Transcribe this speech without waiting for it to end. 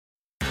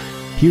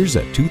Here's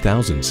a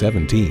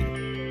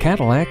 2017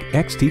 Cadillac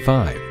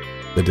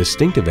XT5. The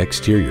distinctive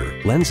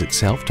exterior lends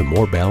itself to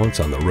more balance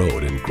on the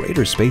road and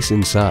greater space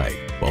inside,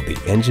 while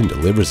the engine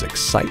delivers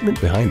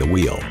excitement behind the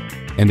wheel.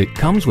 And it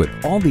comes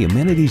with all the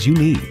amenities you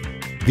need: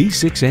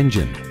 V6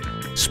 engine,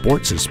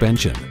 sport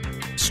suspension,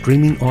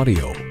 streaming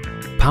audio,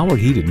 power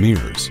heated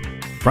mirrors,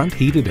 front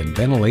heated and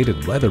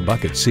ventilated leather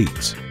bucket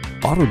seats,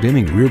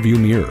 auto-dimming rearview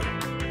mirror,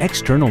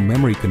 external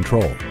memory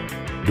control,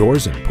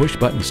 doors and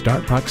push-button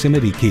start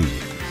proximity key,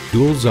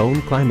 dual-zone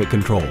climate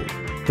control,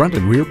 front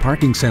and rear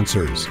parking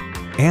sensors,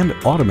 and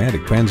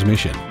automatic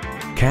transmission.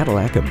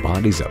 Cadillac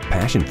embodies a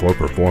passion for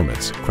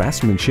performance,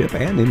 craftsmanship,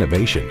 and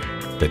innovation.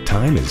 The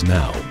time is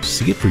now.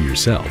 See it for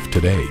yourself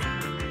today.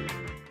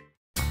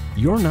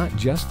 You're not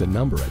just a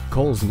number at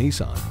Cowles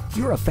Nissan.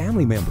 You're a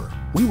family member.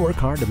 We work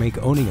hard to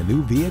make owning a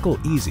new vehicle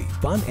easy,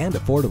 fun, and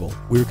affordable.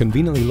 We're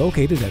conveniently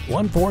located at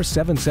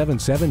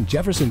 14777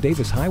 Jefferson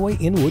Davis Highway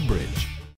in Woodbridge.